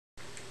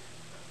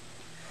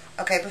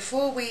Okay,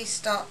 before we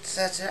start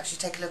to actually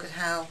take a look at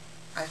how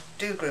I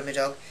do groom a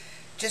dog,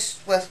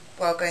 just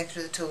worthwhile going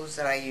through the tools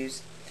that I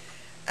use.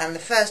 And the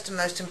first and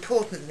most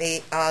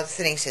importantly are the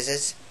thinning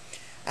scissors.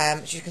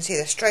 As you can see,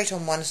 they're straight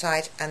on one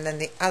side, and then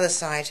the other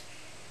side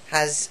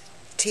has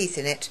teeth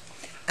in it.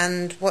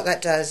 And what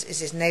that does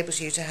is it enables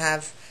you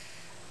to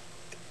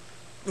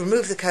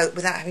remove the coat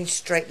without having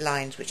straight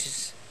lines, which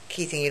is the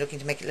key thing. You're looking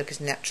to make it look as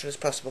natural as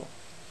possible.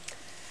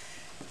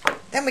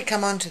 Then we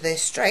come on to the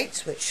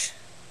straights, which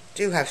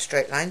do have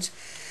straight lines,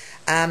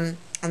 and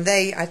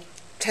I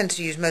tend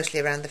to use mostly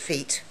around the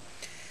feet,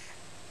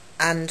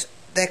 and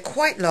they're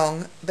quite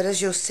long, but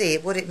as you'll see,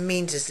 what it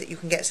means is that you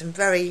can get some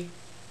very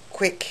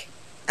quick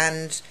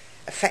and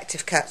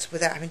effective cuts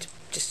without having to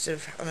just sort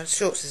of, on a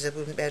short scissor,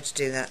 wouldn't be able to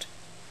do that.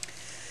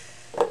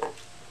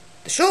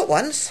 The short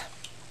ones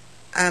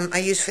I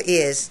use for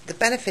ears. The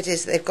benefit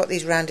is that they've got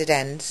these rounded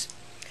ends,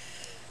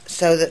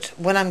 so that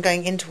when I'm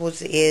going in towards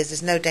the ears,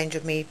 there's no danger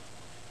of me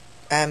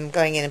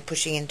going in and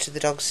pushing into the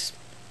dog's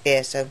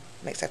ear, so it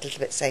makes that a little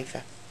bit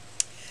safer.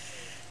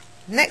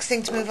 Next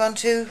thing to move on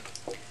to,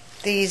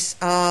 these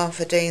are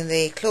for doing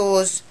the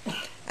claws, and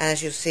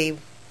as you'll see,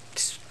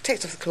 it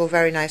takes off the claw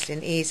very nicely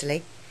and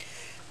easily.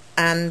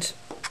 And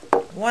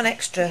one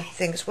extra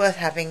thing that's worth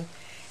having,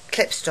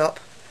 clip stop.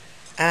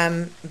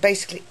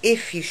 Basically,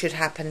 if you should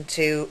happen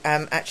to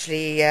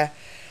actually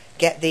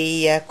get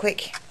the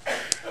quick,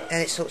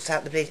 and it sorts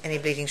out any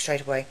bleeding straight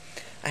away.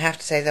 I have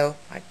to say though,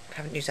 I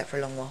haven't used that for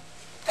a long while.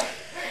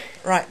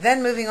 Right,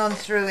 then moving on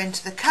through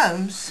into the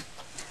combs.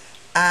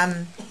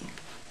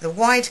 The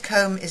wide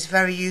comb is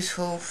very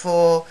useful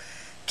for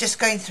just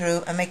going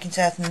through and making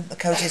certain the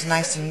coat is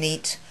nice and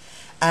neat.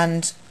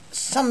 And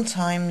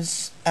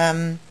sometimes,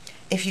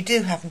 if you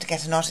do happen to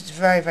get a knot, it's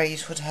very, very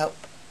useful to help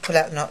pull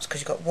out the knots,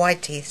 because you've got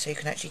wide teeth, so you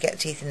can actually get the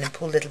teeth in and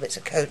pull little bits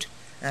of coat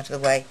out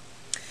of the way.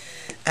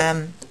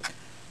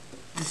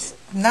 This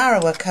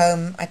narrower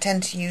comb I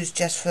tend to use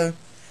just for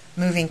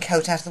moving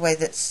coat out of the way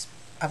that's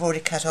I've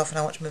already cut off, and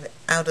I want to move it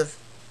out of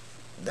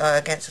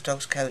against the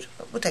dog's coat.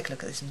 But we'll take a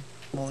look at this in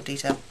more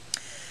detail.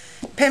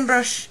 Pin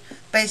brush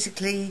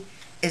basically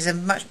is a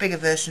much bigger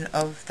version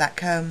of that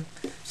comb,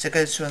 so it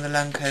goes through on the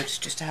long coat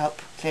just to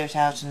help clear it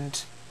out,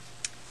 and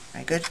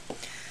very good.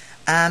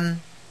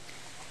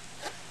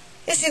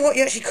 Interesting what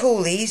you actually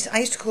call these. I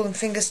used to call them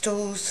finger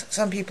stools.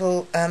 Some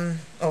people,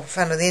 or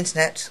found on the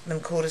internet, them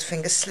called as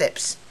finger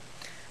slips.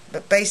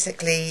 But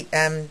basically,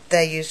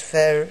 they're used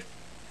for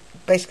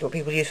basically what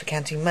people use for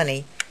counting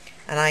money,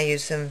 and I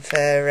use them for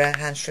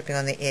hand stripping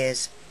on the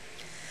ears.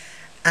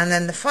 And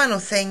then the final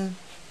thing,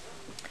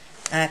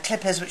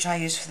 clippers, which I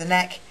use for the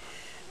neck,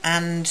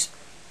 and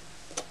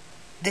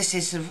this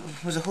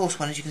was a horse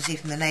one, as you can see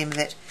from the name of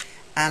it,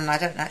 and I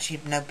don't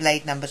actually know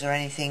blade numbers or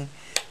anything.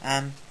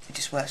 It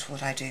just works for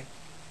what I do.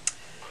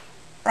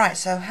 Right,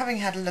 so having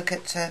had a look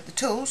at the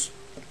tools,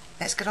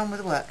 let's get on with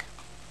the work.